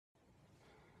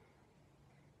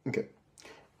Okay.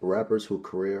 Rappers whose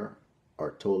career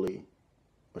are totally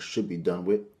or should be done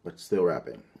with, but still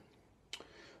rapping.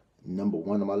 Number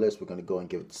one on my list, we're gonna go and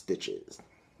give it the Stitches.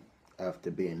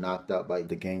 After being knocked out by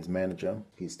the gang's manager,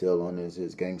 he's still on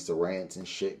his gangster rants and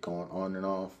shit, going on and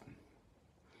off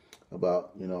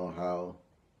about, you know, how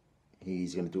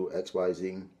he's gonna do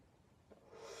XYZ.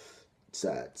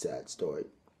 Sad story.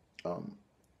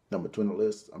 Number two on the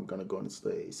list, I'm gonna go and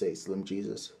say Slim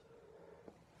Jesus.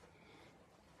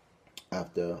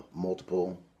 After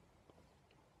multiple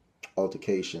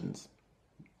altercations,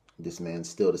 this man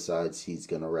still decides he's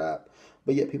gonna rap,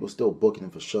 but yet people still booking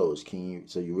him for shows.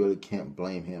 So you really can't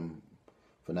blame him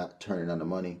for not turning on the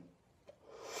money,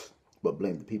 but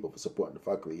blame the people for supporting the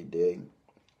fuckery. You dig?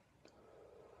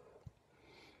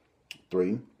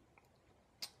 Three,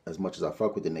 as much as I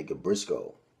fuck with the nigga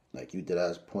Briscoe, like you did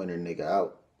ass pointer nigga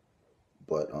out,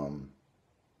 but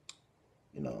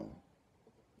you know,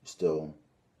 still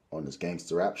on this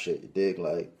gangster rap shit. You dig?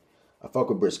 Like I fuck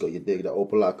with Briscoe. You dig? The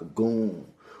Opalaka goon.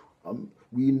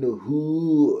 We in the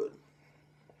hood.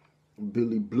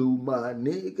 Billy Blue, my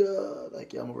nigga.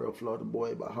 Like, yeah, I'm a real Florida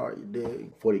boy by heart, you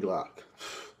dig? 40 Glock.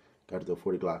 Gotta throw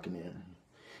 40 Glock in there.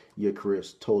 Your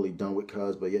career's totally done with,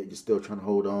 cuz, but yet you're still trying to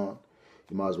hold on.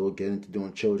 You might as well get into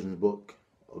doing children's book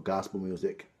or gospel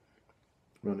music.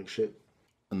 Running shit.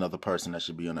 Another person that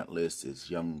should be on that list is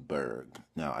Young Berg.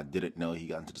 Now, I didn't know he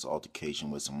got into this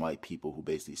altercation with some white people who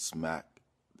basically smacked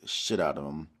the shit out of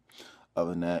him.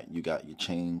 Other than that, you got your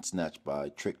chain snatched by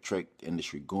Trick,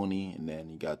 Industry Goonie, and then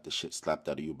you got the shit slapped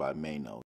out of you by Mano.